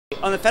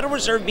on the Federal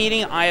Reserve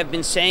meeting, I have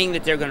been saying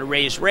that they're going to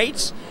raise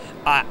rates.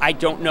 I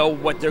don't know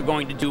what they're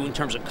going to do in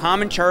terms of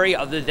commentary,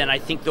 other than I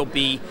think they'll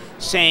be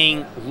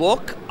saying,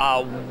 look,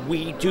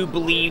 we do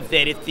believe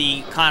that if the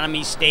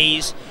economy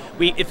stays,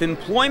 if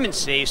employment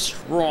stays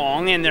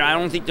strong, and I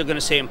don't think they're going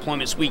to say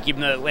employment's weak,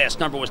 even though the last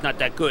number was not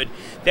that good,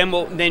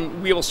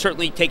 then we will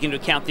certainly take into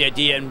account the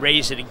idea and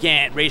raise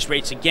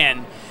rates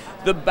again.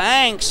 The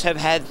banks have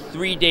had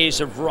 3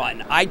 days of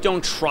run. I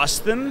don't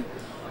trust them.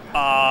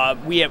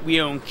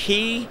 We own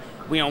Key.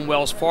 We own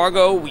Wells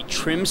Fargo. We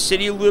trimmed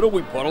Citi a little.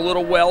 We bought a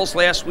little Wells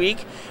last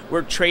week.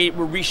 We're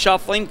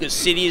reshuffling because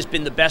Citi has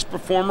been the best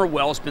performer.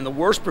 Wells has been the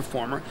worst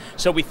performer.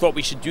 So we thought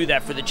we should do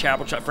that for the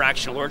Charitable for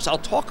Action alerts. I'll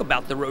talk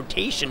about the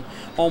rotation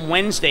on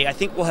Wednesday. I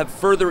think we'll have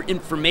further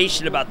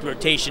information about the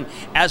rotation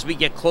as we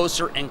get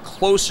closer and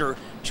closer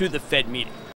to the Fed meeting.